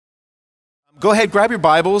Go ahead, grab your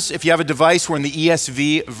Bibles. If you have a device, we're in the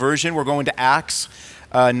ESV version. We're going to Acts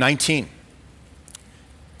 19.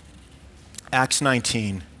 Acts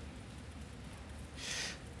 19.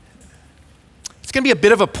 It's going to be a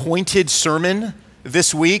bit of a pointed sermon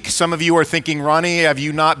this week. Some of you are thinking, Ronnie, have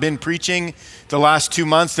you not been preaching the last 2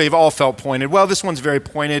 months? They've all felt pointed. Well, this one's very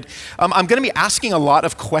pointed. I'm going to be asking a lot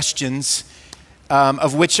of questions,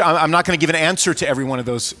 of which I'm not going to give an answer to every one of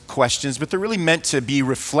those questions, but they're really meant to be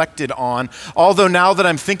reflected on. Although now that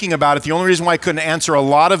I'm thinking about it, the only reason why I couldn't answer a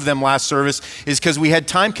lot of them last service is because we had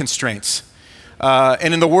time constraints.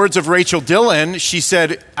 And in the words of Rachel Dillon, she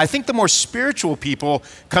said, I think the more spiritual people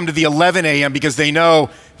come to the 11 a.m. because they know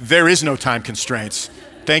there is no time constraints.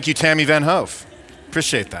 Thank you, Tammy Van Hoof.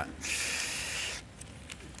 Appreciate that.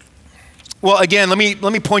 Well, again, let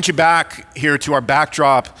me point you back here to our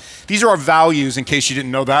backdrop. These are our values, in case you didn't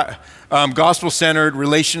know that. Gospel-centered,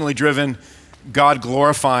 relationally driven,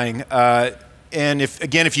 God-glorifying. And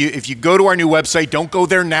if you go to our new website, don't go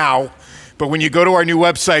there now. But when you go to our new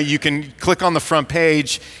website, you can click on the front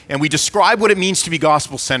page, and we describe what it means to be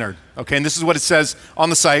gospel-centered. Okay, and this is what it says on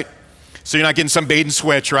the site. So you're not getting some bait and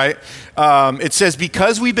switch, right? It says,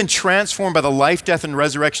 because we've been transformed by the life, death, and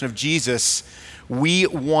resurrection of Jesus, we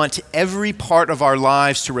want every part of our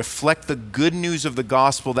lives to reflect the good news of the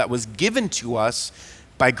gospel that was given to us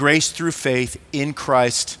by grace through faith in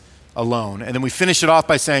Christ alone. And then we finish it off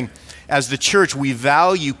by saying, as the church, we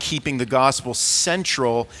value keeping the gospel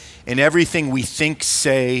central in everything we think,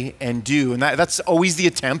 say, and do. And that's always the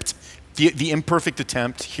attempt, the imperfect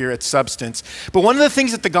attempt here at Substance. But one of the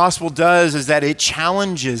things that the gospel does is that it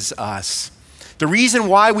challenges us. The reason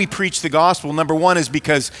why we preach the gospel, number one, is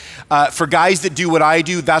because for guys that do what I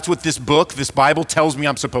do, that's what this Bible tells me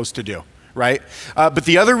I'm supposed to do, right? But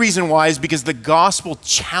the other reason why is because the gospel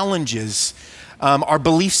challenges our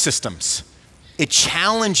belief systems. It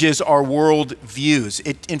challenges our world views.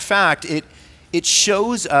 In fact, it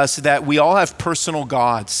shows us that we all have personal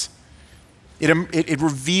gods. It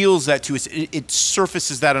reveals that to us. It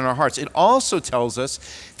surfaces that in our hearts. It also tells us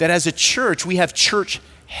that as a church, we have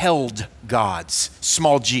church-held gods,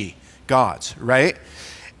 small g, gods, right?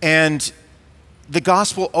 And the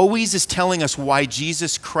gospel always is telling us why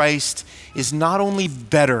Jesus Christ is not only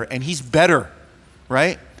better, and he's better,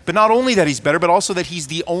 right? But not only that he's better, but also that he's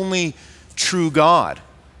the only true God,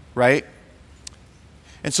 right?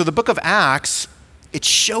 And so the book of Acts, it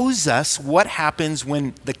shows us what happens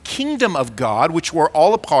when the kingdom of God, which we're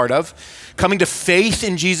all a part of, coming to faith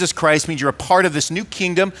in Jesus Christ means you're a part of this new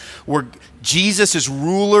kingdom where Jesus is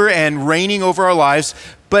ruler and reigning over our lives.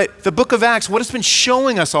 But the book of Acts, what it's been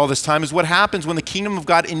showing us all this time is what happens when the kingdom of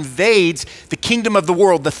God invades the kingdom of the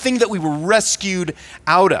world, the thing that we were rescued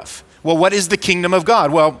out of. Well, what is the kingdom of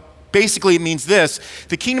God? Well, basically, it means this.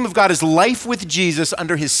 The kingdom of God is life with Jesus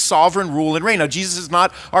under his sovereign rule and reign. Now, Jesus is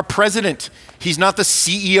not our president. He's not the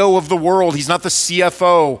CEO of the world. He's not the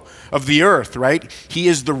CFO of the earth, right? He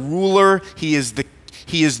is the ruler. He is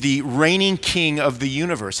the reigning king of the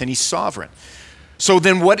universe, and he's sovereign. So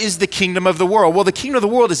then what is the kingdom of the world? Well, the kingdom of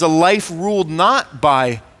the world is a life ruled not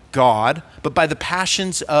by God, but by the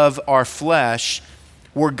passions of our flesh,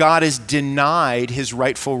 where God is denied his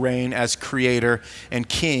rightful reign as creator and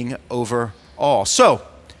king over all. So,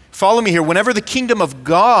 follow me here. Whenever the kingdom of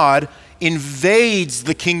God invades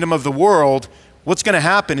the kingdom of the world, what's going to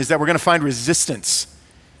happen is that we're going to find resistance,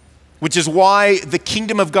 which is why the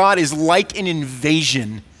kingdom of God is like an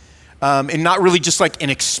invasion and not really just like an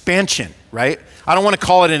expansion, right? I don't want to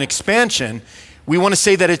call it an expansion. We want to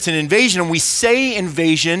say that it's an invasion, and we say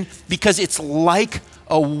invasion because it's like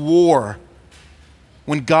a war.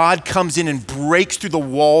 When God comes in and breaks through the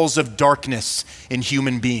walls of darkness in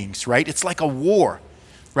human beings, right? It's like a war,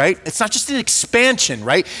 right? It's not just an expansion,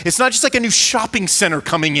 right? It's not just like a new shopping center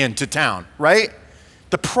coming into town, right?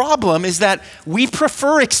 The problem is that we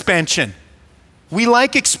prefer expansion. We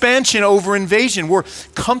like expansion over invasion. We're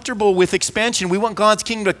comfortable with expansion. We want God's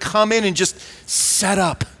kingdom to come in and just set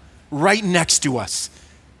up right next to us.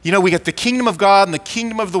 You know, we got the kingdom of God and the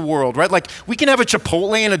kingdom of the world, right? Like, we can have a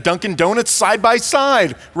Chipotle and a Dunkin' Donuts side by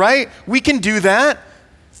side, right? We can do that.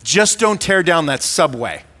 Just don't tear down that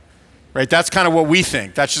Subway, right? That's kind of what we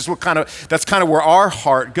think. That's kind of where our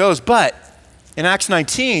heart goes. But in Acts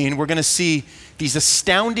 19, we're going to see these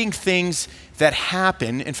astounding things that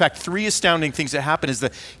happen. In fact, 3 astounding things that happen as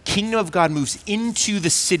the kingdom of God moves into the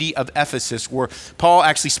city of Ephesus, where Paul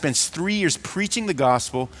actually spends 3 years preaching the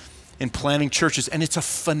gospel and planting churches. And it's a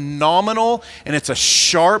phenomenal, and it's a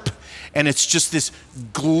sharp, and it's just this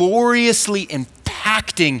gloriously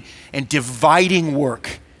impacting and dividing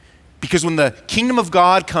work. Because when the kingdom of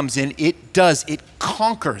God comes in, it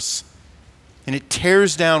conquers, and it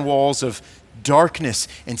tears down walls of darkness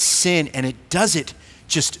and sin, and it does it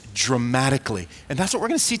just dramatically. And that's what we're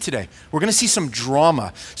going to see today. We're going to see some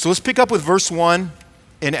drama. So let's pick up with verse 1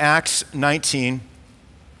 in Acts 19.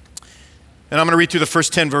 And I'm going to read through the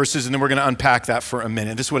first 10 verses, and then we're going to unpack that for a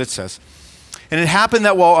minute. This is what it says. And it happened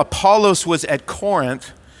that while Apollos was at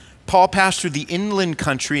Corinth, Paul passed through the inland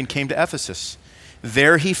country and came to Ephesus.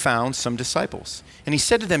 There he found some disciples. And he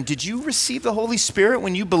said to them, "Did you receive the Holy Spirit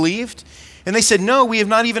when you believed?" And they said, "No, we have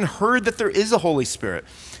not even heard that there is a Holy Spirit."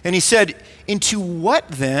 And he said, "Into what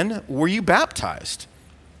then were you baptized?"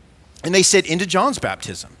 And they said, "Into John's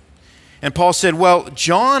baptism." And Paul said, "Well,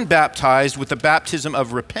 John baptized with the baptism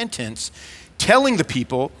of repentance, telling the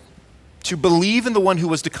people to believe in the one who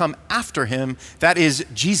was to come after him, that is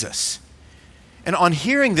Jesus." And on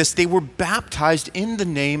hearing this, they were baptized in the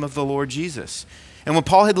name of the Lord Jesus. And when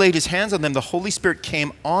Paul had laid his hands on them, the Holy Spirit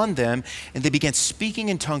came on them, and they began speaking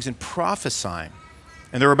in tongues and prophesying.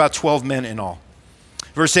 And there were about 12 men in all.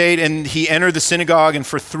 Verse 8, and he entered the synagogue and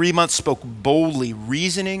for 3 months spoke boldly,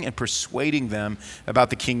 reasoning and persuading them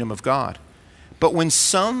about the kingdom of God. But when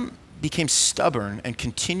some became stubborn and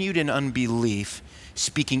continued in unbelief,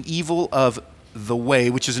 speaking evil of the way,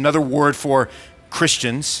 which is another word for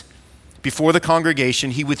Christians, before the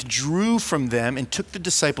congregation, he withdrew from them and took the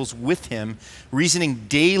disciples with him, reasoning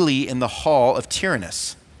daily in the hall of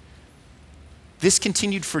Tyrannus. This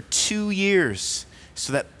continued for 2 years,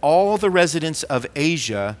 so that all the residents of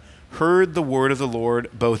Asia heard the word of the Lord,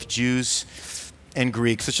 both Jews and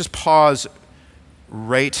Greeks. Let's just pause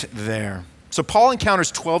right there. So Paul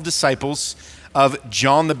encounters 12 disciples of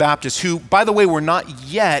John the Baptist, who, by the way, were not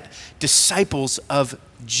yet disciples of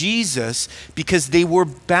Jesus because they were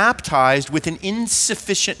baptized with an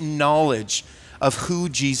insufficient knowledge of who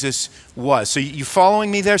Jesus was. So you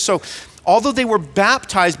following me there? So although they were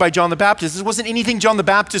baptized by John the Baptist, this wasn't anything John the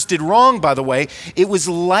Baptist did wrong, by the way. It was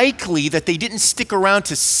likely that they didn't stick around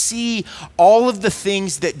to see all of the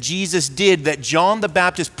things that Jesus did, that John the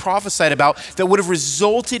Baptist prophesied about, that would have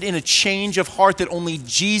resulted in a change of heart that only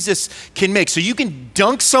Jesus can make. So you can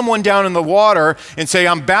dunk someone down in the water and say,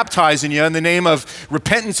 "I'm baptizing you in the name of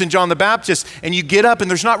repentance in John the Baptist," and you get up and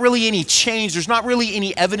there's not really any change, there's not really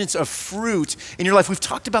any evidence of fruit in your life. We've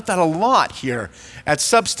talked about that a lot here at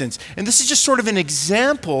Substance. And this is just sort of an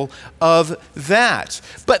example of that.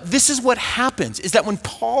 But this is what happens, is that when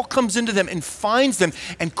Paul comes into them and finds them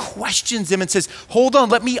and questions them and says, "Hold on,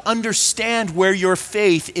 let me understand where your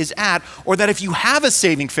faith is at," or that if you have a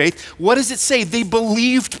saving faith, what does it say? They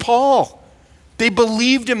believed Paul. They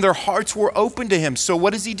believed him. Their hearts were open to him. So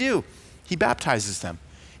what does he do? He baptizes them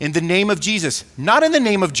in the name of Jesus, not in the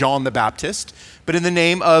name of John the Baptist, but in the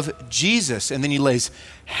name of Jesus. And then he lays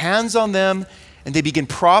hands on them, and they begin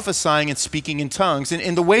prophesying and speaking in tongues.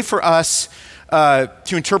 And the way for us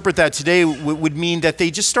to interpret that today would mean that they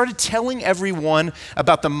just started telling everyone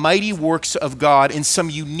about the mighty works of God in some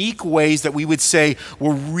unique ways that we would say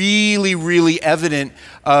were really, really evident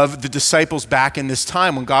of the disciples back in this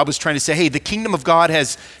time when God was trying to say, hey, the kingdom of God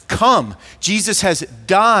has come. Jesus has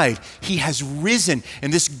died. He has risen.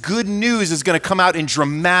 And this good news is going to come out in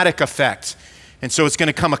dramatic effect. And so it's going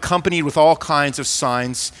to come accompanied with all kinds of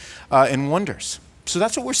signs and wonders. So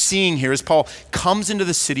that's what we're seeing here as Paul comes into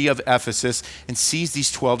the city of Ephesus and sees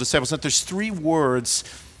these 12 disciples. Now, there's 3 words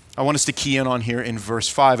I want us to key in on here in verse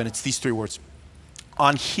 5, and it's these 3 words.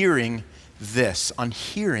 On hearing this,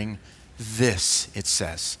 it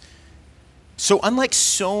says. So unlike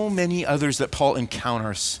so many others that Paul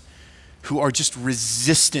encounters who are just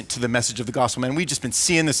resistant to the message of the gospel. Man, we've just been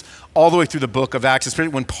seeing this all the way through the book of Acts, especially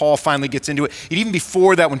when Paul finally gets into it. And even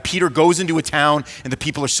before that, when Peter goes into a town and the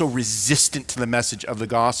people are so resistant to the message of the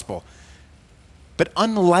gospel. But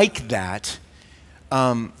unlike that,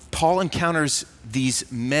 Paul encounters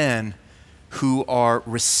these men who are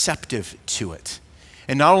receptive to it.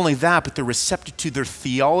 And not only that, but they're receptive to their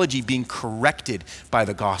theology being corrected by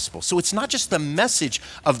the gospel. So it's not just the message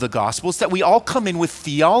of the gospel, it's that we all come in with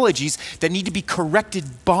theologies that need to be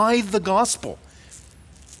corrected by the gospel.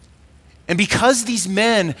 And because these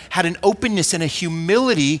men had an openness and a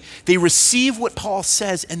humility, they receive what Paul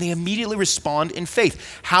says and they immediately respond in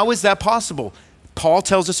faith. How is that possible? Paul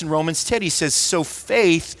tells us in Romans 10, he says, so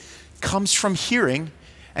faith comes from hearing,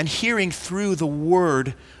 and hearing through the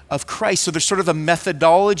word of Christ. So there's sort of a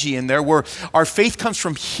methodology in there where our faith comes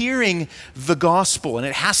from hearing the gospel, and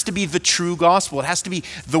it has to be the true gospel. It has to be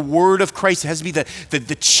the word of Christ. It has to be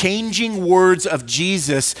the changing words of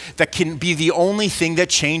Jesus that can be the only thing that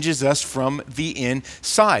changes us from the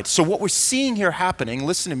inside. So what we're seeing here happening,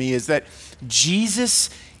 listen to me, is that Jesus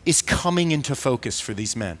is coming into focus for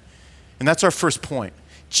these men. And that's our first point.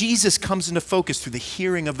 Jesus comes into focus through the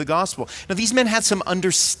hearing of the gospel. Now, these men had some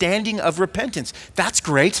understanding of repentance. That's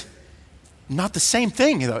great. Not the same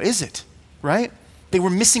thing, though, is it? Right? They were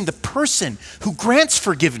missing the person who grants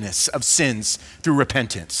forgiveness of sins through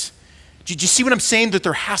repentance. Did you see what I'm saying? That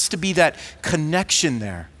there has to be that connection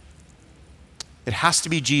there. It has to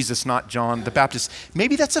be Jesus, not John the Baptist.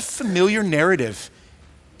 Maybe that's a familiar narrative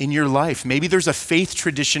in your life. Maybe there's a faith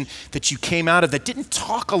tradition that you came out of that didn't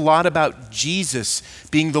talk a lot about Jesus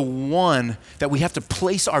being the one that we have to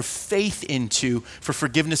place our faith into for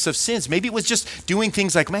forgiveness of sins. Maybe it was just doing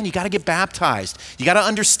things like, man, you got to get baptized. You got to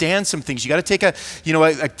understand some things. You got to take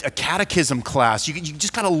a catechism class. You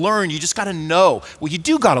just got to learn. You just got to know. Well, you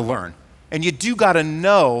do got to learn and you do got to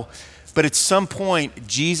know. But at some point,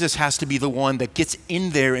 Jesus has to be the one that gets in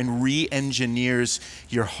there and re-engineers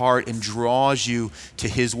your heart and draws you to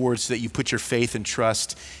his words so that you put your faith and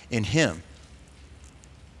trust in him.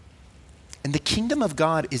 And the kingdom of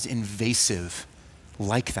God is invasive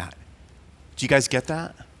like that. Do you guys get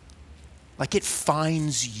that? Like it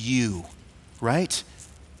finds you, right?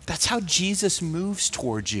 That's how Jesus moves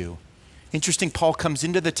towards you. Interesting, Paul comes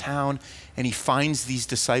into the town and he finds these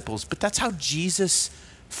disciples, but that's how Jesus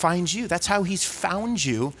finds you. That's how he's found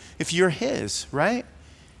you if you're his, right?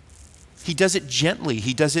 He does it gently.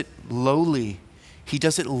 He does it lowly. He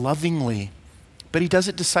does it lovingly, but he does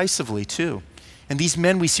it decisively too. And these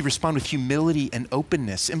men we see respond with humility and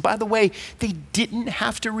openness. And by the way, they didn't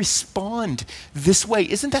have to respond this way.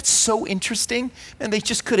 Isn't that so interesting? And they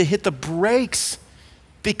just could have hit the brakes.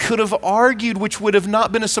 They could have argued, which would have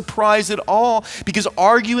not been a surprise at all, because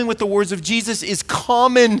arguing with the words of Jesus is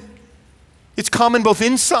common. It's common both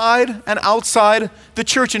inside and outside the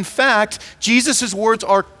church. In fact, Jesus' words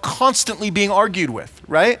are constantly being argued with,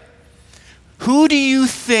 right? Who do you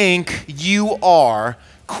think you are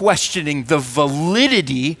questioning the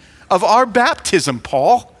validity of our baptism,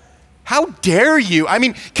 Paul? How dare you? I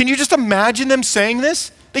mean, can you just imagine them saying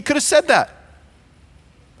this? They could have said that.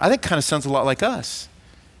 I think it kind of sounds a lot like us.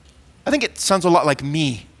 I think it sounds a lot like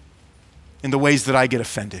me in the ways that I get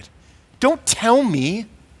offended. Don't tell me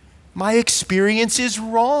my experience is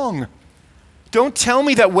wrong. Don't tell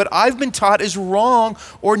me that what I've been taught is wrong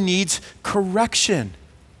or needs correction.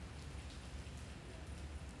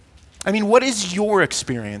 I mean, what is your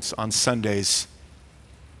experience on Sundays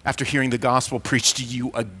after hearing the gospel preached to you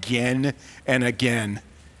again and again?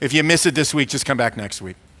 If you miss it this week, just come back next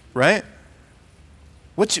week, right?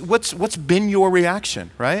 What's been your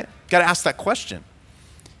reaction, right? Got to ask that question.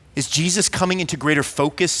 Is Jesus coming into greater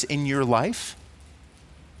focus in your life?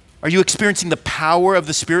 Are you experiencing the power of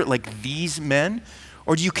the Spirit like these men?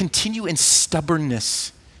 Or do you continue in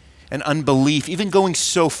stubbornness and unbelief, even going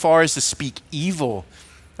so far as to speak evil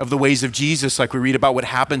of the ways of Jesus, like we read about what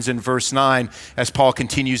happens in verse 9 as Paul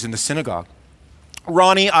continues in the synagogue?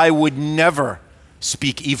 Ronnie, I would never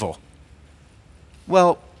speak evil.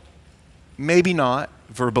 Well, maybe not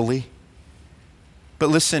verbally. But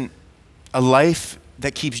listen, a life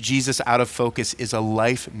that keeps Jesus out of focus is a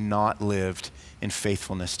life not lived in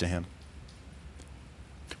faithfulness to him.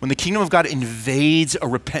 When the kingdom of God invades a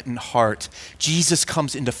repentant heart, Jesus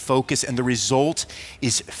comes into focus, and the result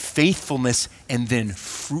is faithfulness and then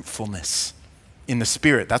fruitfulness in the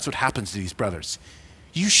Spirit. That's what happens to these brothers.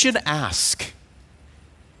 You should ask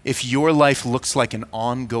if your life looks like an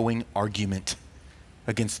ongoing argument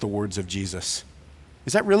against the words of Jesus.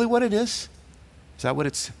 Is that really what it is? Is that what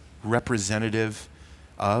it's representative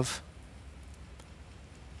of?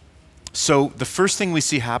 So the first thing we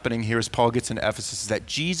see happening here as Paul gets into Ephesus is that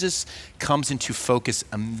Jesus comes into focus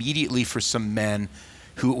immediately for some men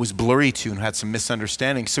who it was blurry to and had some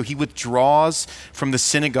misunderstanding. So he withdraws from the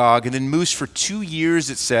synagogue and then moves for 2 years,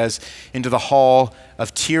 it says, into the hall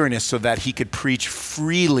of Tyrannus so that he could preach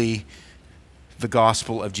freely the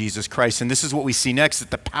gospel of Jesus Christ. And this is what we see next,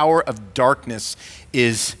 that the power of darkness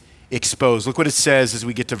is exposed. Look what it says as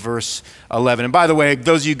we get to verse 11. And by the way,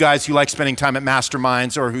 those of you guys who like spending time at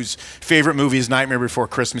Masterminds or whose favorite movie is Nightmare Before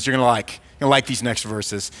Christmas, you're going to like these next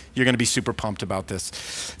verses. You're going to be super pumped about this.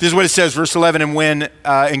 This is what it says, verse 11.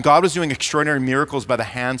 And God was doing extraordinary miracles by the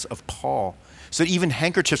hands of Paul, so that even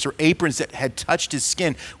handkerchiefs or aprons that had touched his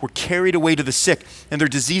skin were carried away to the sick, and their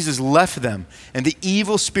diseases left them, and the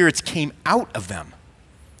evil spirits came out of them.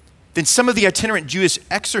 Then some of the itinerant Jewish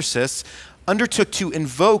exorcists undertook to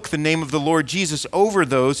invoke the name of the Lord Jesus over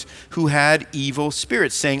those who had evil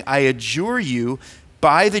spirits, saying, I adjure you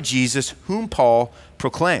by the Jesus whom Paul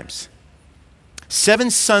proclaims. 7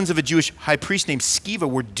 sons of a Jewish high priest named Sceva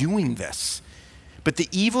were doing this. But the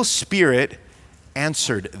evil spirit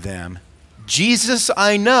answered them, Jesus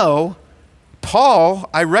I know, Paul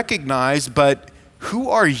I recognize, but who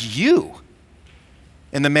are you?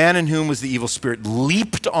 And the man in whom was the evil spirit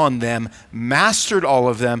leaped on them, mastered all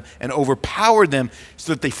of them, and overpowered them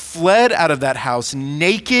so that they fled out of that house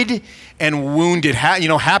naked and wounded.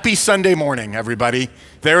 Happy Sunday morning, everybody.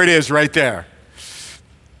 There it is right there.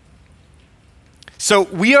 So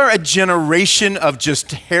we are a generation of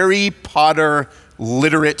just Harry Potter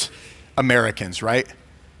literate Americans, right?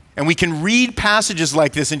 And we can read passages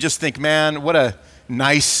like this and just think, man, what a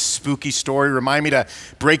nice, spooky story. Remind me to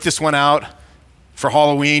break this one out for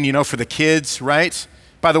Halloween, for the kids, right?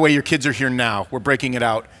 By the way, your kids are here now. We're breaking it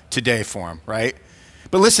out today for them, right?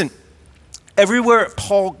 But listen, everywhere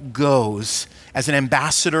Paul goes as an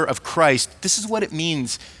ambassador of Christ, this is what it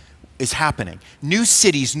means is happening. New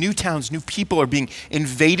cities, new towns, new people are being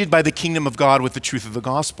invaded by the kingdom of God with the truth of the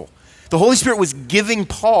gospel. The Holy Spirit was giving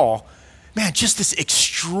Paul, just this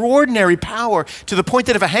extraordinary power to the point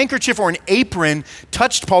that if a handkerchief or an apron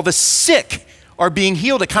touched Paul, the sick are being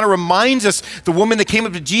healed. It kind of reminds us the woman that came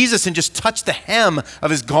up to Jesus and just touched the hem of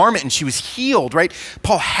his garment and she was healed, right?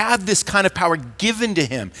 Paul had this kind of power given to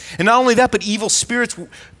him. And not only that, but evil spirits,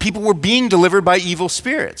 people were being delivered by evil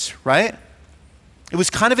spirits, right? It was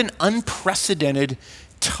kind of an unprecedented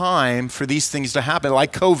time for these things to happen,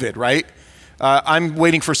 like COVID, right? I'm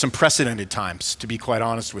waiting for some precedented times, to be quite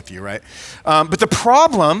honest with you, right? But the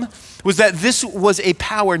problem was that this was a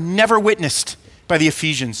power never witnessed by the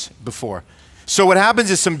Ephesians before. So what happens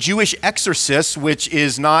is some Jewish exorcists, which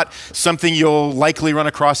is not something you'll likely run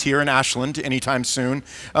across here in Ashland anytime soon,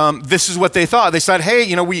 this is what they thought. They said,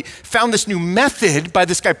 hey, we found this new method by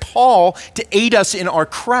this guy Paul to aid us in our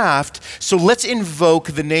craft, so let's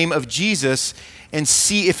invoke the name of Jesus and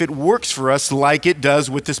see if it works for us like it does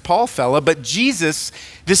with this Paul fella. But Jesus,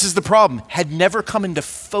 this is the problem, had never come into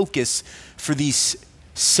focus for these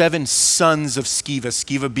 7 sons of Sceva,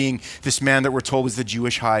 Sceva being this man that we're told was the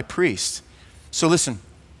Jewish high priest. So listen,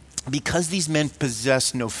 because these men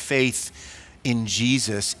possessed no faith in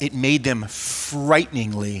Jesus, it made them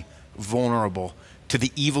frighteningly vulnerable to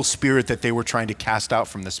the evil spirit that they were trying to cast out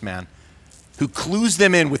from this man, who clues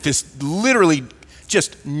them in with this literally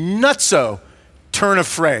just nutso turn of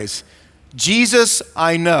phrase. Jesus,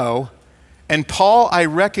 I know, and Paul, I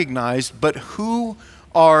recognize, but who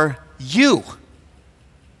are you?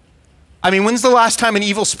 When's the last time an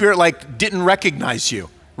evil spirit didn't recognize you?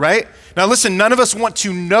 Right? Now listen, none of us want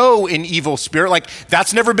to know an evil spirit.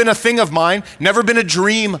 That's never been a thing of mine, never been a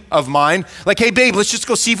dream of mine. Hey babe, let's just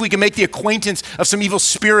go see if we can make the acquaintance of some evil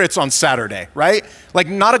spirits on Saturday, right?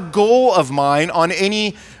 Not a goal of mine on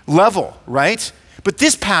any level, right? But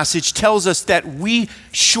this passage tells us that we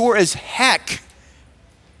sure as heck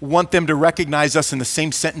want them to recognize us in the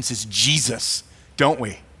same sentence as Jesus, don't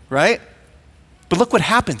we? Right? But look what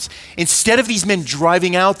happens. Instead of these men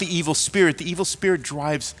driving out the evil spirit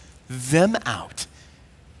drives them out.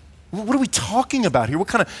 What are we talking about here? What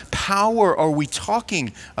kind of power are we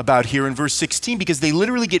talking about here in verse 16? Because they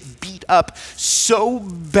literally get beat up so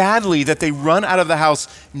badly that they run out of the house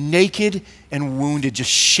naked and wounded,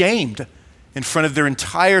 just shamed in front of their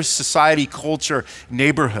entire society, culture,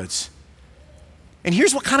 neighborhoods. And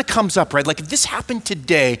here's what kind of comes up, right? If this happened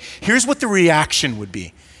today, here's what the reaction would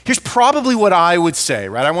be. Here's probably what I would say,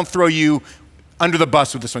 right? I won't throw you under the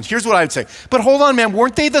bus with this one. Here's what I would say. But hold on, man,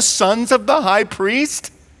 weren't they the sons of the high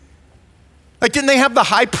priest? Didn't they have the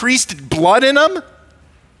high priest blood in them?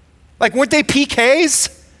 Weren't they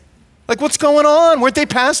PKs? What's going on? Weren't they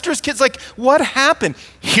pastors' kids? What happened?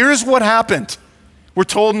 Here's what happened. We're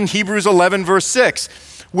told in Hebrews 11, verse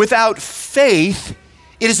 6, without faith,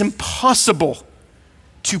 it is impossible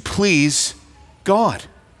to please God.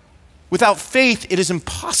 Without faith, it is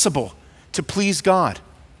impossible to please God.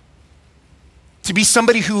 To be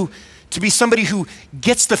somebody who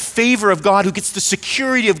gets the favor of God, who gets the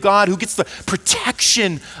security of God, who gets the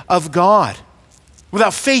protection of God.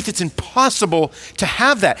 Without faith, it's impossible to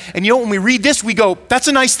have that. And when we read this, we go, that's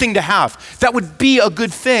a nice thing to have. That would be a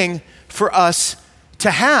good thing for us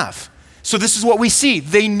to have. So this is what we see.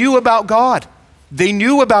 They knew about God. They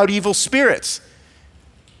knew about evil spirits.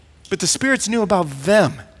 But the spirits knew about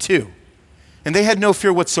them too. And they had no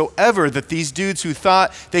fear whatsoever that these dudes who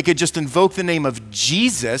thought they could just invoke the name of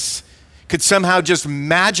Jesus could somehow just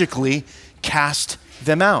magically cast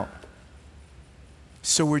them out.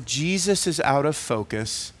 So where Jesus is out of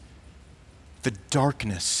focus, the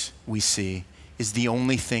darkness we see is the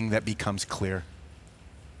only thing that becomes clear.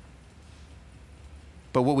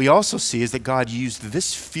 But what we also see is that God used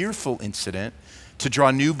this fearful incident to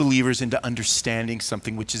draw new believers into understanding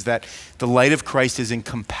something, which is that the light of Christ is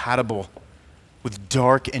incompatible with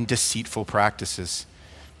dark and deceitful practices.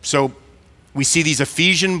 So we see these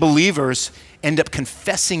Ephesian believers end up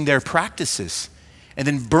confessing their practices. and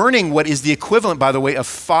then burning what is the equivalent, by the way, of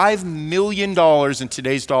 $5 million in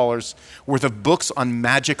today's dollars worth of books on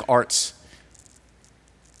magic arts.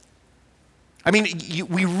 I mean,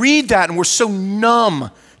 we read that and we're so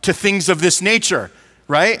numb to things of this nature,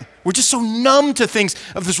 right? We're just so numb to things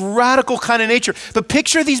of this radical kind of nature. But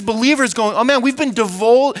picture these believers going, oh man, we've been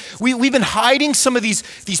we've been hiding some of these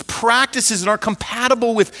practices that aren't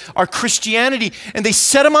compatible with our Christianity. And they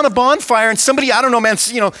set them on a bonfire and somebody, I don't know, man,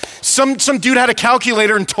 some dude had a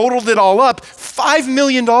calculator and totaled it all up. $5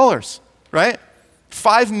 million, right?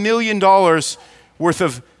 $5 million worth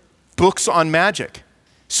of books on magic.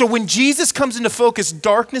 So when Jesus comes into focus,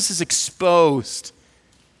 darkness is exposed.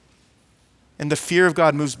 And the fear of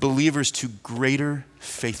God moves believers to greater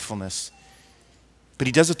faithfulness. But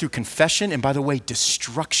he does it through confession and, by the way,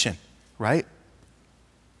 destruction, right?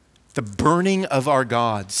 The burning of our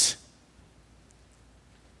gods.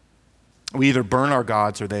 We either burn our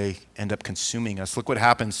gods or they end up consuming us. Look what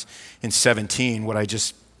happens in 17, what I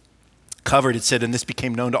just covered. It said, and this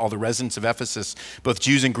became known to all the residents of Ephesus, both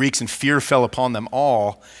Jews and Greeks, and fear fell upon them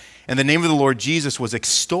all. And the name of the Lord Jesus was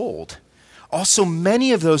extolled. Also,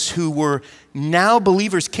 many of those who were now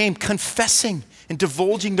believers came confessing and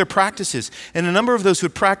divulging their practices. And a number of those who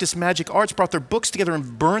had practiced magic arts brought their books together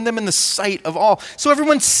and burned them in the sight of all. So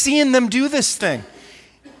everyone's seeing them do this thing.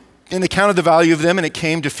 And they counted the value of them, and it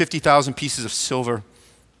came to 50,000 pieces of silver.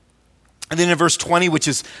 And then in verse 20, which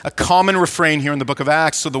is a common refrain here in the book of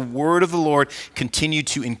Acts, so the word of the Lord continued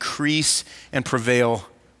to increase and prevail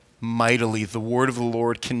mightily. The word of the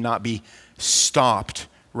Lord cannot be stopped.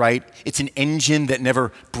 Right? It's an engine that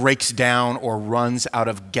never breaks down or runs out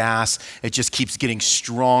of gas. It just keeps getting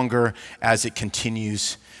stronger as it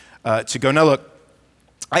continues to go. Now look,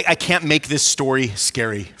 I can't make this story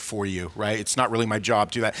scary for you, right? It's not really my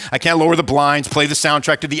job to do that. I can't lower the blinds, play the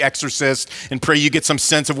soundtrack to The Exorcist, and pray you get some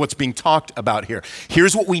sense of what's being talked about here.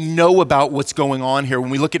 Here's what we know about what's going on here. When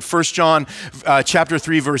we look at 1 John chapter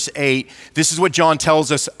 3, verse 8, this is what John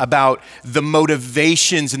tells us about the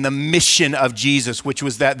motivations and the mission of Jesus, which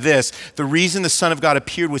was that the reason the Son of God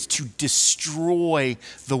appeared was to destroy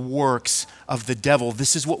the works of the devil.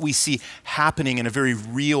 This is what we see happening in a very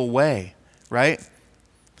real way, right?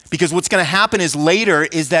 Because what's going to happen is later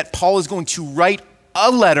is that Paul is going to write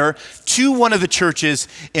a letter to one of the churches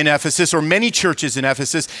in Ephesus, or many churches in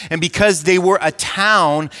Ephesus, and because they were a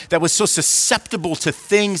town that was so susceptible to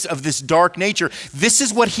things of this dark nature, this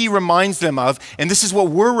is what he reminds them of, and this is what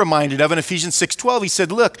we're reminded of in Ephesians 6:12. He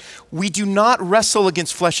said, look, we do not wrestle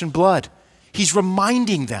against flesh and blood. He's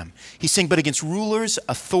reminding them. He's saying, but against rulers,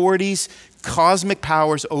 authorities, cosmic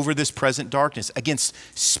powers over this present darkness, against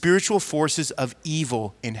spiritual forces of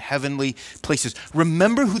evil in heavenly places.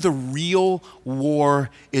 Remember who the real war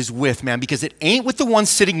is with, man, because it ain't with the one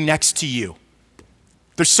sitting next to you.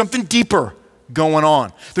 There's something deeper going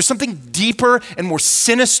on. There's something deeper and more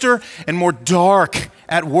sinister and more dark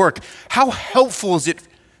at work. How helpful is it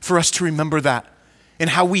for us to remember that and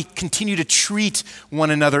how we continue to treat one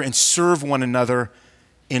another and serve one another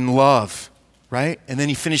in love? Right? And then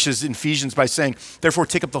he finishes in Ephesians by saying, therefore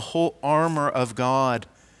take up the whole armor of God.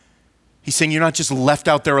 He's saying you're not just left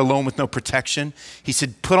out there alone with no protection. He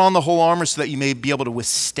said, put on the whole armor so that you may be able to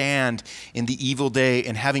withstand in the evil day,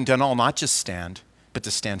 and having done all, not just stand, but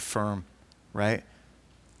to stand firm, right?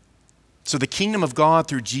 So the kingdom of God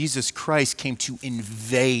through Jesus Christ came to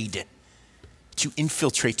invade, to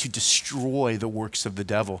infiltrate, to destroy the works of the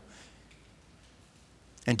devil,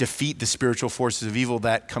 and defeat the spiritual forces of evil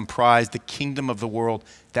that comprise the kingdom of the world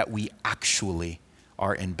that we actually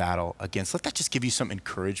are in battle against. Let that just give you some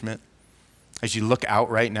encouragement as you look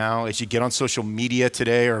out right now, as you get on social media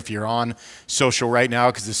today, or if you're on social right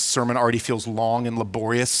now because this sermon already feels long and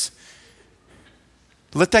laborious.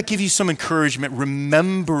 Let that give you some encouragement,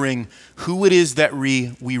 remembering who it is that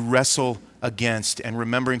we wrestle against, and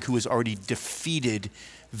remembering who has already defeated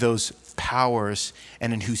those powers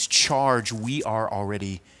and in whose charge we are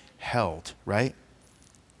already held, right?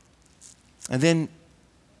 And then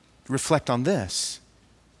reflect on this.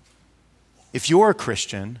 If you're a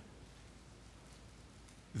Christian,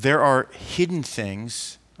 there are hidden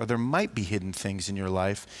things, or there might be hidden things in your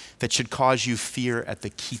life that should cause you fear at the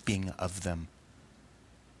keeping of them.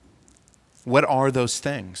 What are those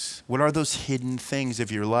things? What are those hidden things of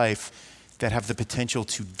your life that have the potential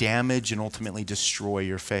to damage and ultimately destroy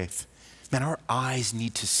your faith? Man, our eyes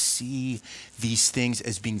need to see these things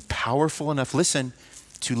as being powerful enough, listen,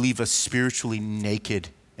 to leave us spiritually naked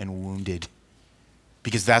and wounded,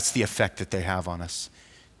 because that's the effect that they have on us.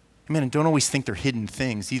 Man, and don't always think they're hidden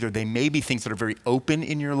things either. They may be things that are very open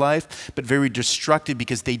in your life, but very destructive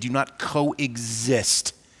because they do not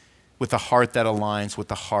coexist with a heart that aligns with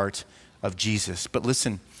the heart of Jesus. But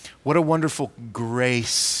listen, what a wonderful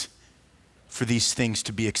grace for these things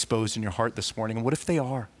to be exposed in your heart this morning. And what if they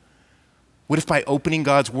are? What if by opening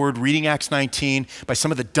God's word, reading Acts 19, by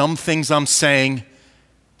some of the dumb things I'm saying,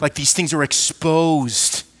 like these things are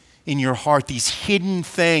exposed in your heart, these hidden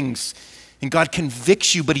things, and God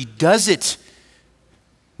convicts you, but he does it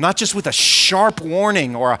not just with a sharp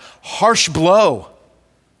warning or a harsh blow,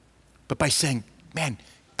 but by saying, man,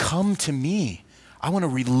 come to me. I want to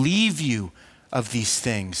relieve you of these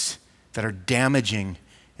things that are damaging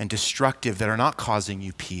and destructive, that are not causing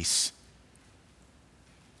you peace,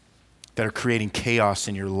 that are creating chaos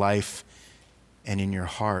in your life and in your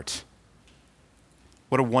heart.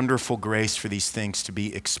 What a wonderful grace for these things to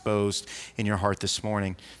be exposed in your heart this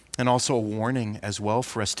morning. And also a warning as well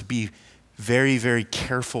for us to be very, very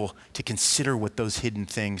careful to consider what those hidden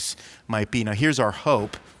things might be. Now, here's our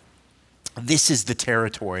hope. This is the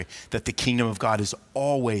territory that the kingdom of God is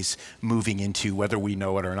always moving into, whether we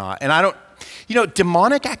know it or not. And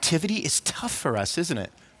demonic activity is tough for us, isn't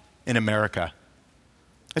it, in America?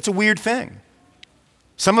 It's a weird thing.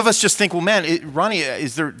 Some of us just think, well, man, Ronnie,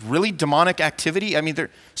 is there really demonic activity? I mean, there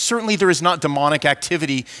is not demonic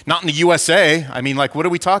activity, not in the USA. I mean, like, what are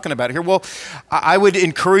we talking about here? Well, I would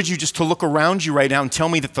encourage you just to look around you right now and tell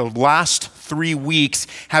me that the last 3 weeks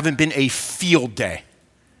haven't been a field day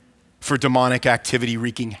for demonic activity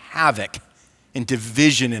wreaking havoc and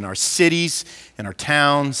division in our cities, in our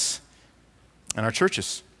towns, and our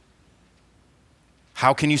churches.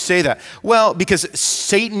 How can you say that? Well, because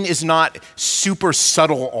Satan is not super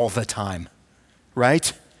subtle all the time,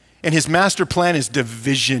 right? And his master plan is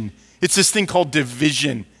division. It's this thing called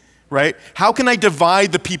division, right? How can I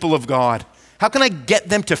divide the people of God? How can I get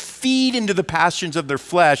them to feed into the passions of their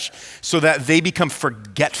flesh so that they become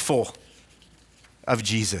forgetful of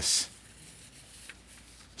Jesus?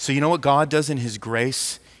 So you know what God does in his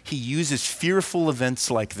grace? He uses fearful events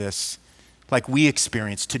like this, like we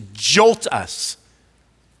experience, to jolt us,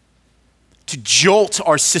 to jolt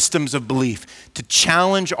our systems of belief, to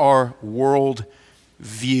challenge our world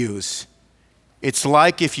views. It's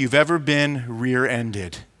like if you've ever been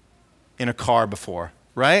rear-ended in a car before,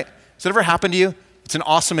 right? Has that ever happened to you? It's an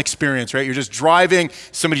awesome experience, right? You're just driving,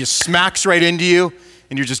 somebody just smacks right into you,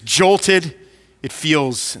 and you're just jolted. It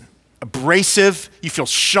feels abrasive. You feel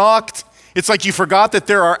shocked. It's like you forgot that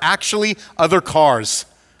there are actually other cars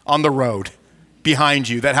on the road behind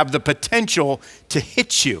you that have the potential to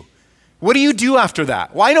hit you. What do you do after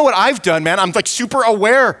that? Well, I know what I've done, man. I'm like super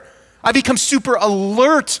aware. I become super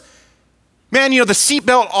alert. Man, the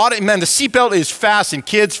seatbelt audit, man, the seatbelt is fastened.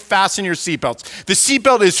 Kids, fasten your seatbelts. The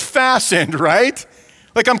seatbelt is fastened, right?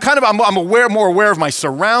 Like I'm more aware of my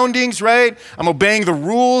surroundings, right? I'm obeying the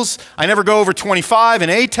rules. I never go over 25 in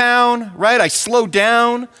A-Town, right? I slow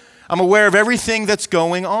down. I'm aware of everything that's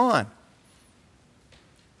going on.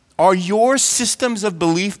 Are your systems of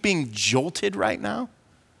belief being jolted right now?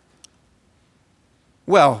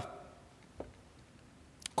 Well,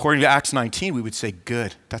 according to Acts 19, we would say,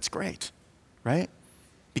 good, that's great, right?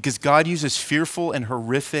 Because God uses fearful and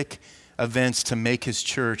horrific events to make his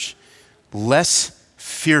church less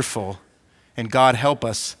fearful, and God help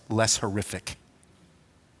us, less horrific.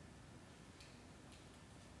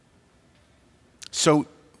 So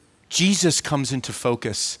Jesus comes into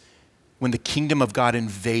focus when the kingdom of God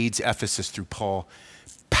invades Ephesus through Paul.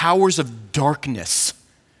 Powers of darkness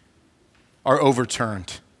are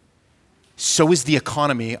overturned. So is the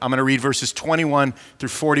economy. I'm going to read verses 21 through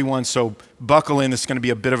 41, so buckle in. This is going to be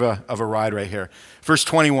a bit of a ride right here. Verse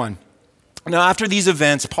 21. Now after these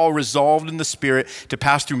events, Paul resolved in the Spirit to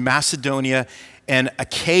pass through Macedonia and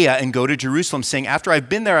Achaia and go to Jerusalem, saying, after I've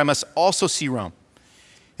been there, I must also see Rome.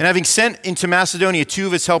 And having sent into Macedonia 2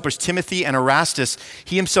 of his helpers, Timothy and Erastus,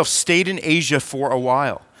 he himself stayed in Asia for a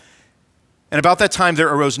while. And about that time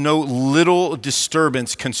there arose no little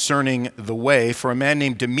disturbance concerning the way, for a man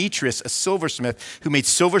named Demetrius, a silversmith, who made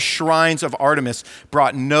silver shrines of Artemis,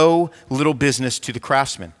 brought no little business to the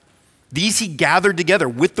craftsmen. These he gathered together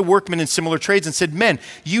with the workmen in similar trades and said, men,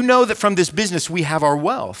 you know that from this business we have our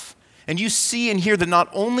wealth. And you see and hear that not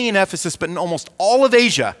only in Ephesus, but in almost all of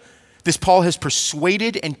Asia, this Paul has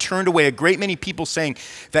persuaded and turned away a great many people, saying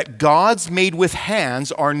that gods made with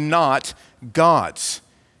hands are not gods.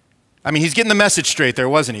 I mean, he's getting the message straight there,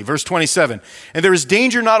 wasn't he? Verse 27. And there is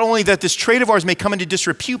danger not only that this trade of ours may come into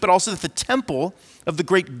disrepute, but also that the temple of the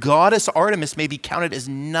great goddess Artemis may be counted as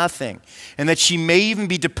nothing, and that she may even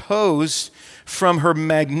be deposed from her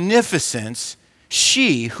magnificence,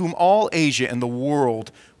 she whom all Asia and the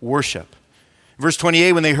world worship. Verse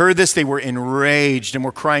 28, when they heard this, they were enraged and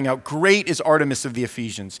were crying out, "Great is Artemis of the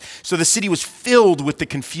Ephesians." So the city was filled with the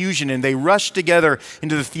confusion, and they rushed together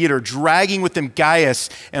into the theater, dragging with them Gaius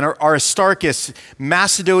and Aristarchus,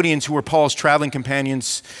 Macedonians who were Paul's traveling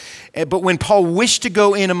companions. But when Paul wished to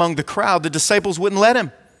go in among the crowd, the disciples wouldn't let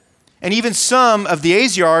him. And even some of the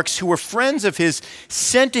Asiarchs who were friends of his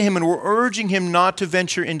sent to him and were urging him not to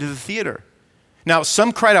venture into the theater. Now,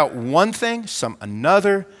 some cried out one thing, some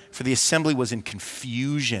another, for the assembly was in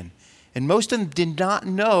confusion. And most of them did not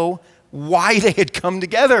know why they had come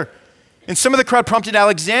together. And some of the crowd prompted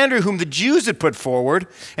Alexander, whom the Jews had put forward.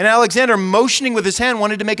 And Alexander, motioning with his hand,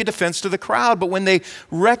 wanted to make a defense to the crowd. But when they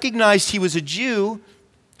recognized he was a Jew,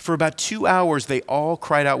 for about 2 hours they all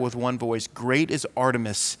cried out with one voice, "Great is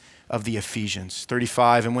Artemis of the Ephesians."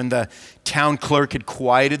 35, and when the town clerk had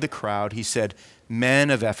quieted the crowd, he said, "Men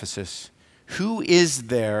of Ephesus, who is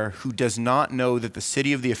there who does not know that the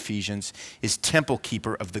city of the Ephesians is temple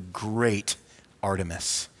keeper of the great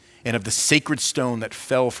Artemis and of the sacred stone that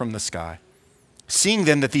fell from the sky? Seeing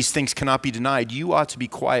then that these things cannot be denied, you ought to be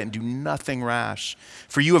quiet and do nothing rash.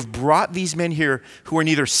 For you have brought these men here who are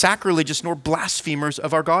neither sacrilegious nor blasphemers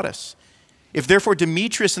of our goddess. If therefore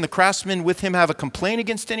Demetrius and the craftsmen with him have a complaint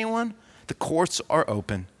against anyone, the courts are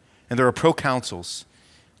open and there are proconsuls.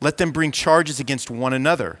 Let them bring charges against one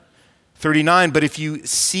another." 39, "But if you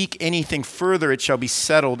seek anything further, it shall be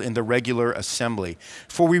settled in the regular assembly.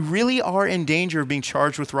 For we really are in danger of being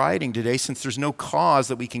charged with rioting today, since there's no cause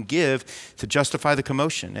that we can give to justify the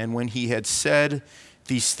commotion." And when he had said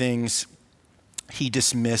these things, he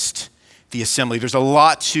dismissed the assembly. There's a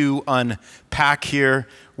lot to unpack here.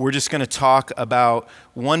 We're just going to talk about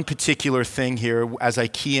one particular thing here as I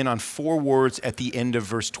key in on 4 words at the end of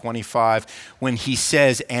verse 25 when he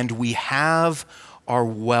says, "And we have our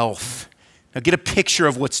wealth." Now get a picture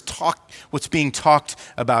of what's being talked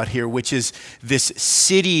about here, which is this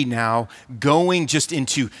city now going just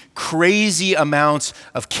into crazy amounts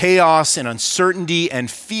of chaos and uncertainty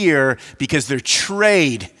and fear because their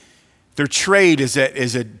trade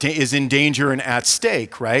is in danger and at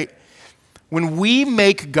stake, right? When we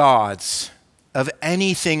make gods of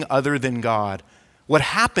anything other than God, what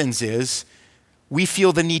happens is we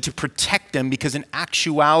feel the need to protect them because in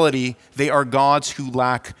actuality, they are gods who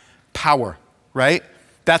lack power, right?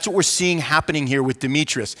 That's what we're seeing happening here with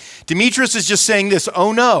Demetrius. Demetrius is just saying this,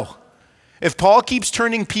 oh no, if Paul keeps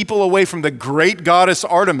turning people away from the great goddess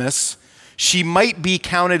Artemis, she might be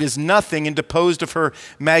counted as nothing and deposed of her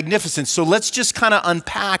magnificence. So let's just kind of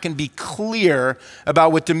unpack and be clear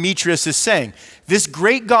about what Demetrius is saying. This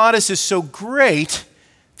great goddess is so great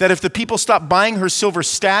that if the people stop buying her silver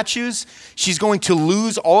statues, she's going to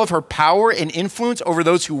lose all of her power and influence over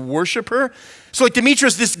those who worship her. So like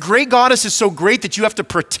Demetrius, this great goddess is so great that you have to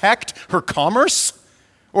protect her commerce?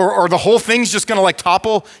 Or the whole thing's just gonna like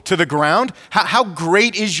topple to the ground? How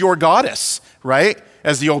great is your goddess, right?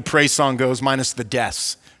 As the old praise song goes, minus the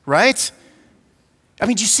deaths, right? I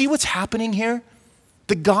mean, do you see what's happening here?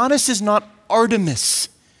 The goddess is not Artemis,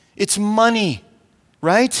 it's money,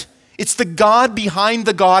 right? It's the god behind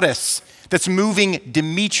the goddess that's moving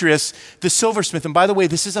Demetrius, the silversmith. And by the way,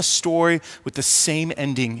 this is a story with the same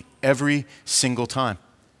ending every single time.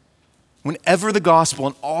 Whenever the gospel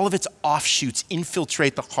and all of its offshoots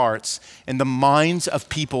infiltrate the hearts and the minds of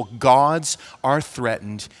people, gods are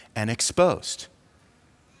threatened and exposed.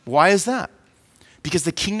 Why is that? Because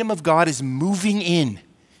the kingdom of God is moving in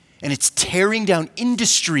and it's tearing down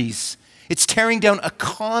industries. It's tearing down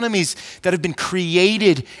economies that have been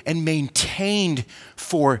created and maintained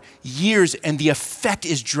for years, and the effect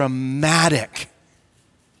is dramatic,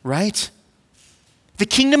 right? The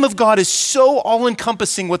kingdom of God is so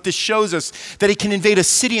all-encompassing, what this shows us, that it can invade a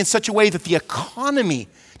city in such a way that the economy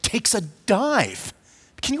takes a dive.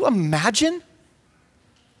 Can you imagine?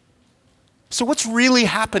 So what's really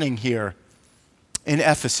happening here in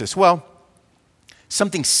Ephesus? Well,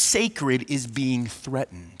 something sacred is being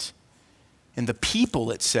threatened. And the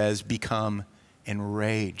people, it says, become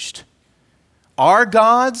enraged. Our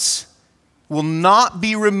gods will not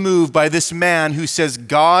be removed by this man who says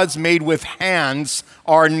gods made with hands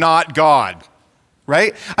are not God,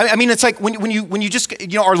 right? I mean, it's like when you just,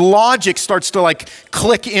 our logic starts to like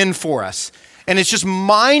click in for us. And it's just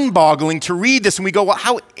mind-boggling to read this and we go, well,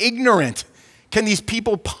 how ignorant can these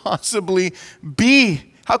people possibly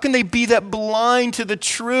be? How can they be that blind to the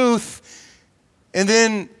truth? And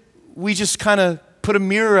then we just kind of put a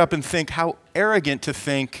mirror up and think how arrogant to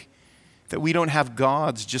think that we don't have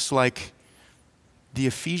gods just like the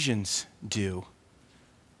Ephesians do.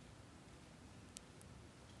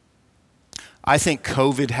 I think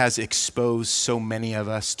COVID has exposed so many of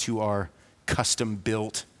us to our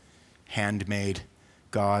custom-built, handmade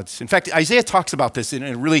gods. In fact, Isaiah talks about this in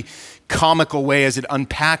a really comical way as it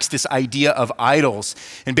unpacks this idea of idols.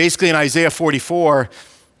 And basically in Isaiah 44,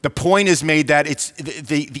 the point is made that it's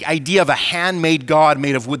the idea of a handmade God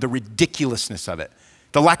made of wood, the ridiculousness of it,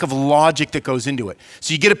 the lack of logic that goes into it.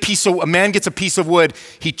 So you get a man gets a piece of wood,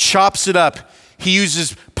 he chops it up, he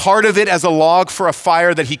uses part of it as a log for a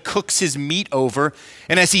fire that he cooks his meat over.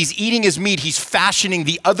 And as he's eating his meat, he's fashioning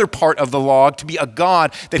the other part of the log to be a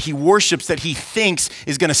god that he worships, that he thinks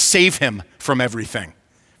is going to save him from everything.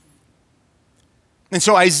 And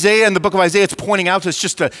so Isaiah, in the book of Isaiah, it's pointing out to us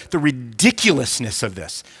just the ridiculousness of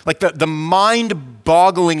this, like the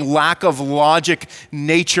mind-boggling lack of logic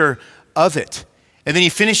nature of it. And then he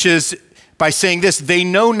finishes by saying this, they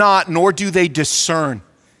know not, nor do they discern.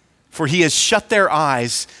 For he has shut their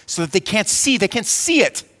eyes so that they can't see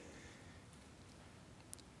it.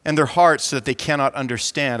 And their hearts so that they cannot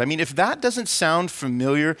understand. I mean, if that doesn't sound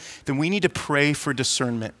familiar, then we need to pray for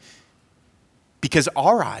discernment. Because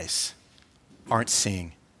our eyes aren't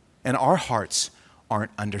seeing and our hearts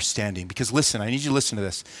aren't understanding. Because listen, I need you to listen to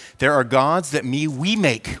this. There are gods that we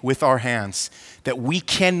make with our hands that we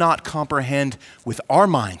cannot comprehend with our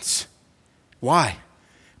minds. Why?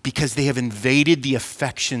 Because they have invaded the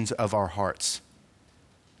affections of our hearts.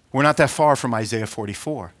 We're not that far from Isaiah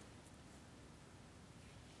 44.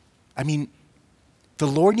 I mean, the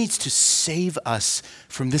Lord needs to save us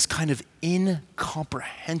from this kind of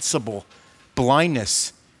incomprehensible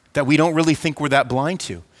blindness that we don't really think we're that blind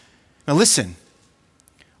to. Now listen,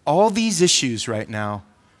 all these issues right now,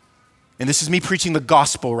 and this is me preaching the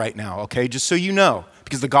gospel right now, okay, just so you know,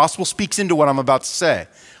 because the gospel speaks into what I'm about to say.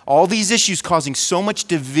 All these issues causing so much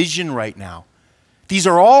division right now. These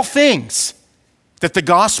are all things that the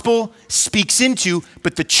gospel speaks into,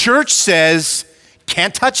 but the church says,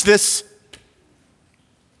 can't touch this.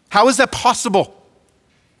 How is that possible?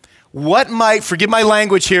 What might, forgive my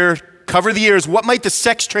language here, cover the ears, what might the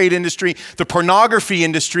sex trade industry, the pornography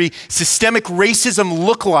industry, systemic racism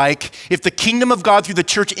look like if the kingdom of God through the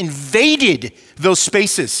church invaded those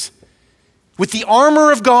spaces with the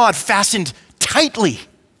armor of God fastened tightly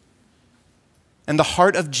and the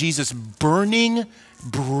heart of Jesus burning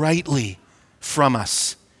brightly from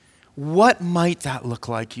us? What might that look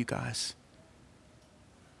like, you guys?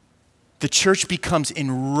 The church becomes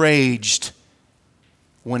enraged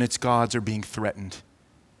when its gods are being threatened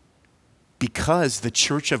because the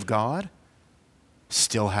church of God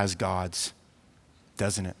still has gods,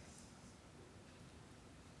 doesn't it?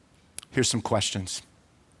 Here's some questions.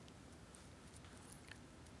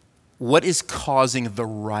 What is causing the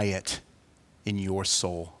riot in your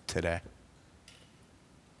soul today?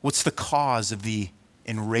 What's the cause of the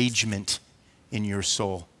enragement in your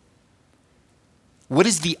soul? What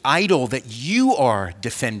is the idol that you are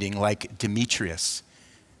defending, like Demetrius?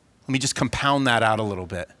 Let me just compound that out a little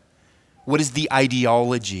bit. What is the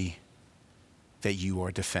ideology that you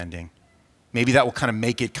are defending? Maybe that will kind of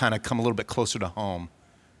make it kind of come a little bit closer to home.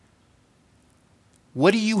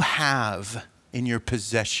 What do you have in your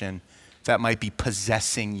possession that might be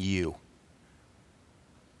possessing you?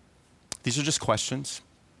 These are just questions.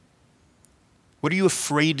 What are you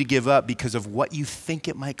afraid to give up because of what you think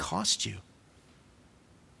it might cost you?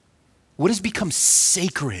 What has become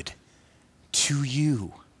sacred to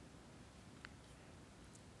you?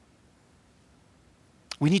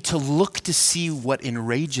 We need to look to see what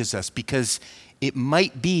enrages us, because it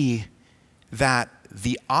might be that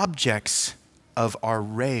the objects of our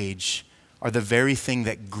rage are the very thing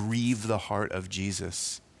that grieve the heart of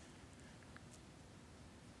Jesus.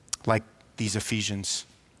 Like these Ephesians.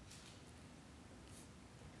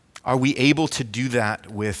 Are we able to do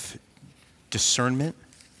that with discernment?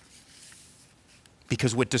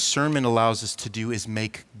 Because what discernment allows us to do is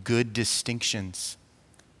make good distinctions.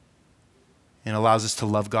 And allows us to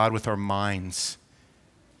love God with our minds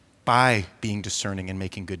by being discerning and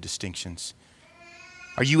making good distinctions.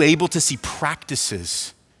 Are you able to see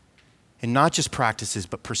practices, and not just practices,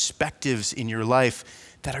 but perspectives in your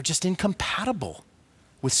life that are just incompatible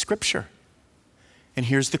with Scripture? And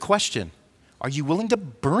here's the question. Are you willing to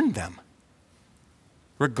burn them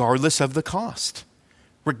regardless of the cost?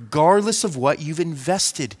 Regardless of what you've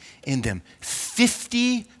invested in them.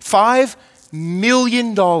 $55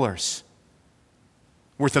 million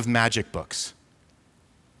worth of magic books.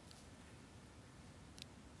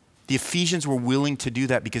 The Ephesians were willing to do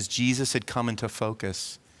that because Jesus had come into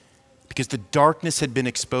focus. Because the darkness had been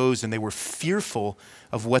exposed and they were fearful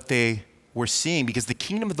of what they were seeing. Because the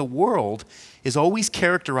kingdom of the world is always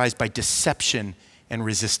characterized by deception and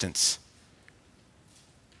resistance.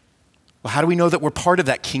 Well, how do we know that we're part of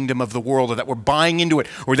that kingdom of the world, or that we're buying into it,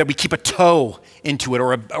 or that we keep a toe into it,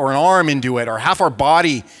 or an arm into it, or half our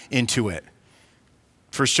body into it?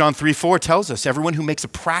 1 John 3:4 tells us, everyone who makes a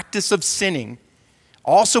practice of sinning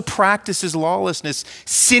also practices lawlessness.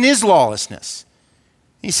 Sin is lawlessness.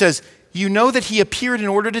 He says, you know that he appeared in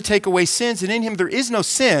order to take away sins, and in him there is no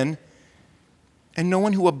sin, and no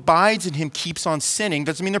one who abides in him keeps on sinning.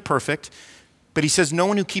 Doesn't mean they're perfect, but he says no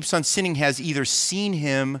one who keeps on sinning has either seen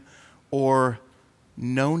him or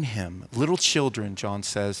known him. Little children, John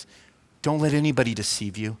says, don't let anybody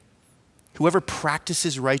deceive you. Whoever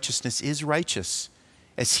practices righteousness is righteous,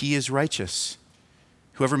 as he is righteous.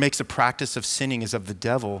 Whoever makes a practice of sinning is of the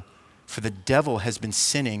devil, for the devil has been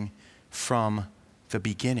sinning from the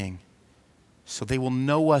beginning. So they will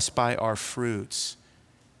know us by our fruits.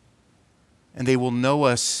 And they will know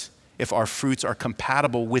us if our fruits are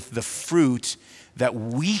compatible with the fruit that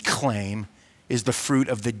we claim is the fruit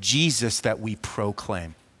of the Jesus that we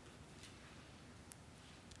proclaim.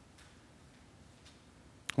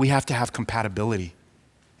 We have to have compatibility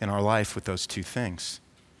in our life with those two things.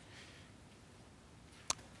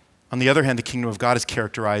 On the other hand, the kingdom of God is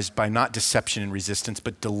characterized by not deception and resistance,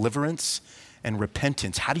 but deliverance and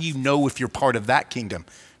repentance. How do you know if you're part of that kingdom?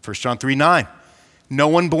 1 John 3:9. No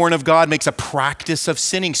one born of God makes a practice of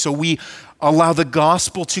sinning. So we allow the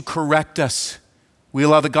gospel to correct us. We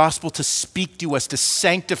allow the gospel to speak to us, to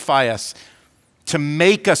sanctify us, to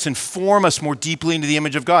make us and form us more deeply into the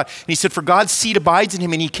image of God. And he said, for God's seed abides in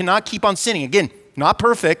him, and he cannot keep on sinning. Again, not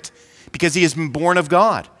perfect, because he has been born of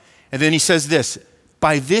God. And then he says this,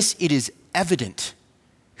 by this it is evident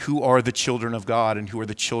who are the children of God and who are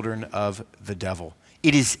the children of the devil.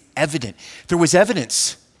 It is evident. There was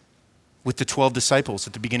evidence with the 12 disciples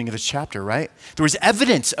at the beginning of this chapter, right? There was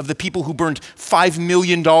evidence of the people who burned $5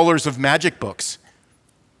 million of magic books.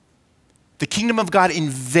 The kingdom of God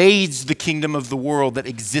invades the kingdom of the world that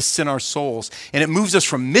exists in our souls, and it moves us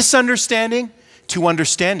from misunderstanding to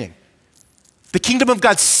understanding. The kingdom of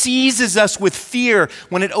God seizes us with fear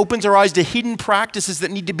when it opens our eyes to hidden practices that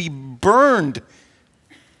need to be burned.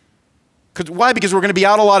 Why? Because we're going to be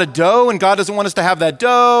out a lot of dough, and God doesn't want us to have that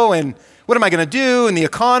dough, and what am I going to do in the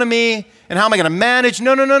economy, and how am I going to manage?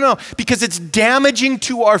 No. Because it's damaging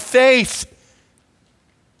to our faith.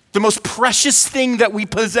 The most precious thing that we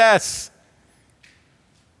possess.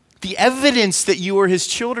 The evidence that you are his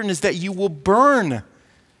children is that you will burn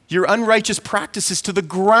your unrighteous practices to the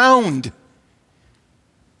ground.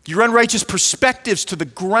 Your unrighteous perspectives to the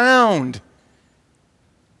ground.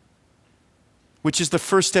 Which is the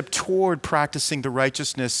first step toward practicing the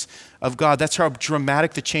righteousness of God. That's how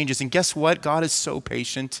dramatic the change is. And guess what? God is so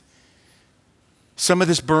patient. Some of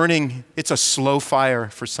this burning, it's a slow fire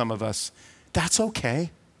for some of us. That's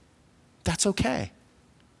okay. That's okay.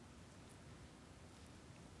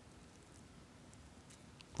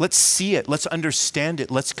 Let's see it. Let's understand it.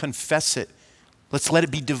 Let's confess it. Let's let it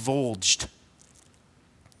be divulged.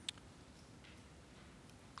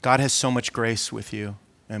 God has so much grace with you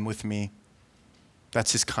and with me.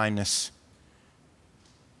 That's his kindness.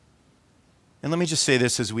 And let me just say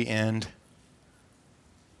this as we end.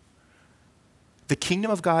 The kingdom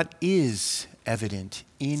of God is evident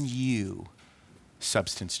in you,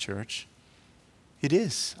 Substance Church. It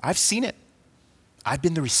is. I've seen it. I've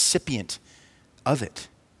been the recipient of it.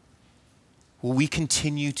 Will we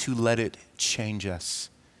continue to let it change us?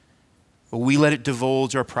 Will we let it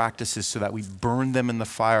divulge our practices so that we burn them in the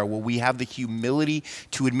fire? Will we have the humility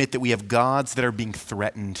to admit that we have gods that are being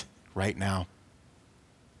threatened right now?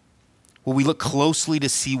 Will we look closely to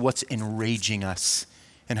see what's enraging us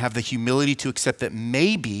and have the humility to accept that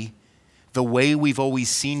maybe the way we've always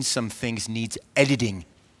seen some things needs editing?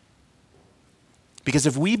 Because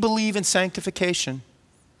if we believe in sanctification,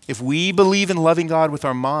 if we believe in loving God with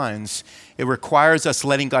our minds, it requires us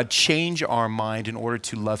letting God change our mind in order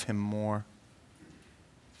to love him more.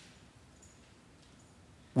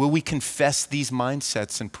 Will we confess these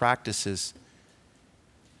mindsets and practices?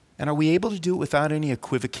 And are we able to do it without any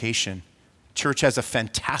equivocation? Church has a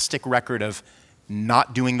fantastic record of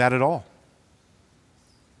not doing that at all.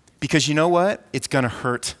 Because you know what? It's going to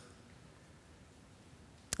hurt.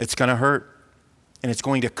 It's going to hurt. And it's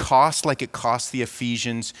going to cost like it cost the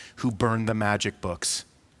Ephesians who burned the magic books.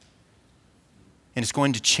 And it's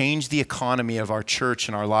going to change the economy of our church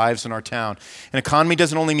and our lives and our town. And economy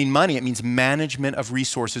doesn't only mean money, it means management of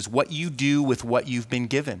resources, what you do with what you've been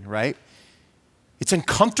given, right? It's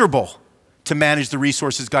uncomfortable to manage the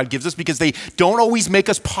resources God gives us because they don't always make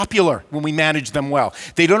us popular when we manage them well.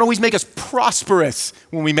 They don't always make us prosperous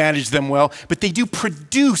when we manage them well, but they do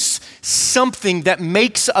produce something that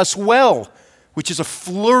makes us well, which is a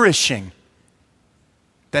flourishing,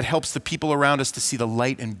 that helps the people around us to see the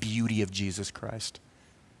light and beauty of Jesus Christ?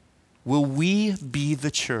 Will we be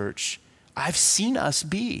the church I've seen us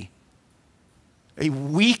be? A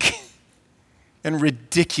weak and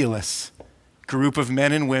ridiculous group of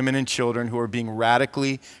men and women and children who are being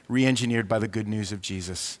radically re-engineered by the good news of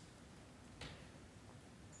Jesus.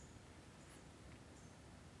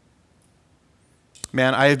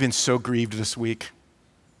 Man, I have been so grieved this week.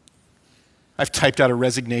 I've typed out a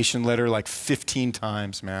resignation letter like 15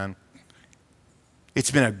 times, man. It's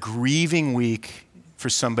been a grieving week for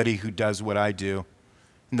somebody who does what I do.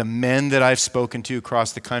 And the men that I've spoken to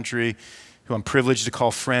across the country, who I'm privileged to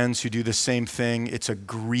call friends, who do the same thing, it's a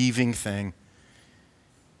grieving thing.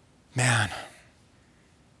 Man.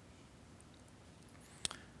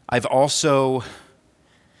 I've also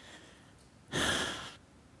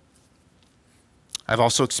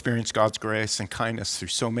experienced God's grace and kindness through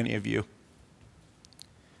so many of you.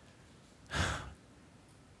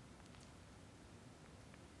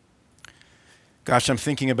 Gosh, I'm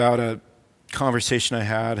thinking about a conversation I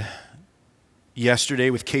had yesterday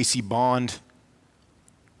with Casey Bond.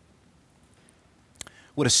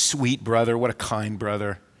 What a sweet brother, what a kind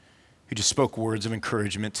brother who just spoke words of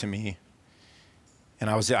encouragement to me. And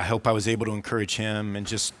I hope I was able to encourage him and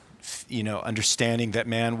just, understanding that,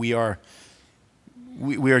 man, we're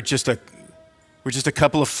just a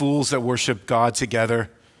couple of fools that worship God together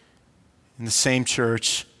in the same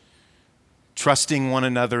church, trusting one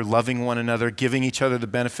another, loving one another, giving each other the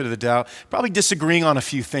benefit of the doubt, probably disagreeing on a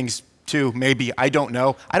few things too, maybe. I don't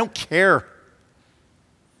know. I don't care.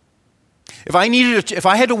 If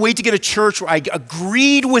I had to wait to get a church where I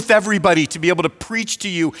agreed with everybody to be able to preach to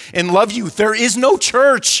you and love you, there is no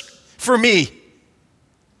church for me.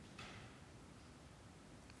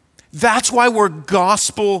 That's why we're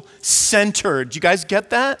gospel-centered. Do you guys get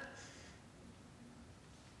that?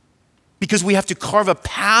 Because we have to carve a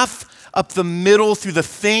path up the middle through the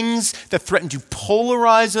things that threaten to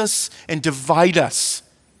polarize us and divide us.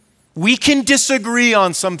 We can disagree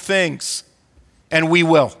on some things, and we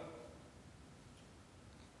will.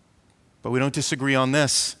 But we don't disagree on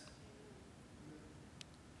this.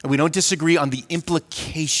 And we don't disagree on the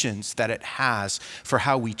implications that it has for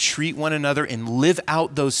how we treat one another and live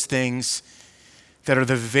out those things that are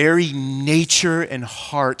the very nature and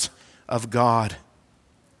heart of God.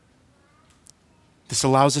 This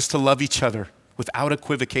allows us to love each other without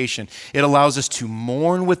equivocation. It allows us to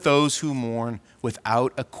mourn with those who mourn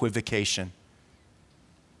without equivocation.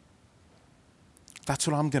 That's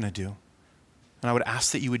what I'm going to do. And I would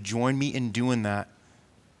ask that you would join me in doing that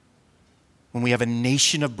when we have a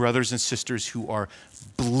nation of brothers and sisters who are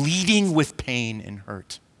bleeding with pain and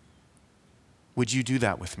hurt. Would you do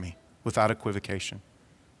that with me without equivocation?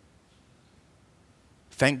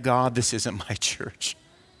 Thank God this isn't my church,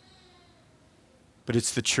 but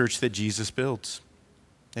it's the church that Jesus builds.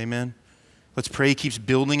 Amen. Let's pray he keeps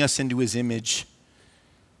building us into his image.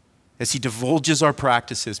 As he divulges our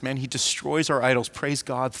practices, man, he destroys our idols. Praise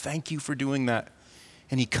God. Thank you for doing that.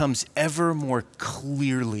 And he comes ever more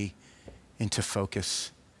clearly into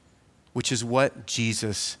focus, which is what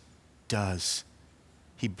Jesus does.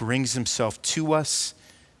 He brings himself to us,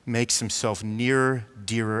 makes himself nearer,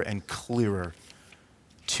 dearer, and clearer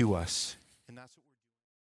to us. And that's what